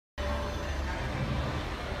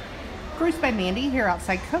Cruise by Mandy here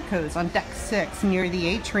outside Coco's on deck 6 near the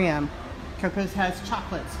atrium. Coco's has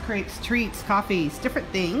chocolates, crepes, treats, coffees, different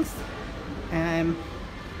things.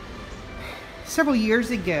 Several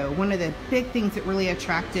years ago, one of the big things that really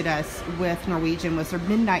attracted us with Norwegian was their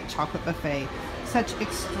midnight chocolate buffet. Such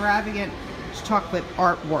extravagant chocolate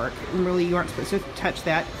artwork. And really, you aren't supposed to touch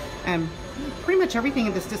that. Pretty much everything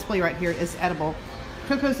in this display right here is edible.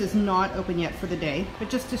 Coco's is not open yet for the day, but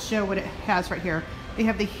just to show what it has right here, they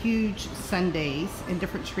have the huge Sundaes and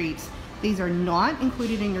different treats. These are not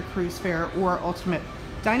included in your cruise fare or ultimate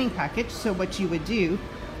dining package, so what you would do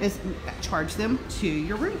is charge them to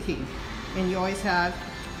your room key. And you always have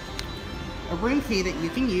a room key that you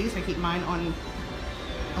can use. I keep mine on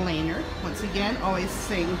a lanyard. Once again, always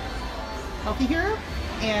saying healthy here.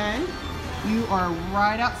 And you are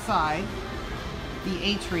right outside the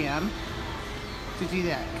atrium to do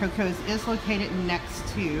that. Coco's is located next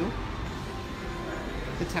to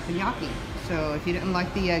the teppanyaki. So if you didn't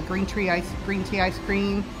like the green tea ice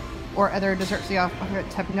cream or other desserts they offer here at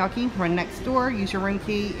teppanyaki, run next door, use your room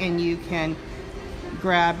key, and you can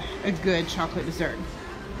grab a good chocolate dessert.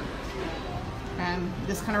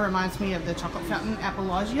 This kind of reminds me of the chocolate fountain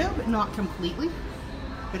Appalachia, but not completely.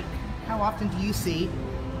 But how often do you see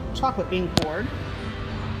chocolate being poured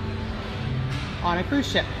on a cruise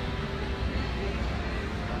ship?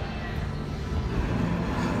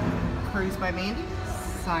 Cruise by Mandy,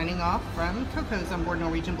 signing off from Coco's on board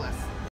Norwegian Bliss.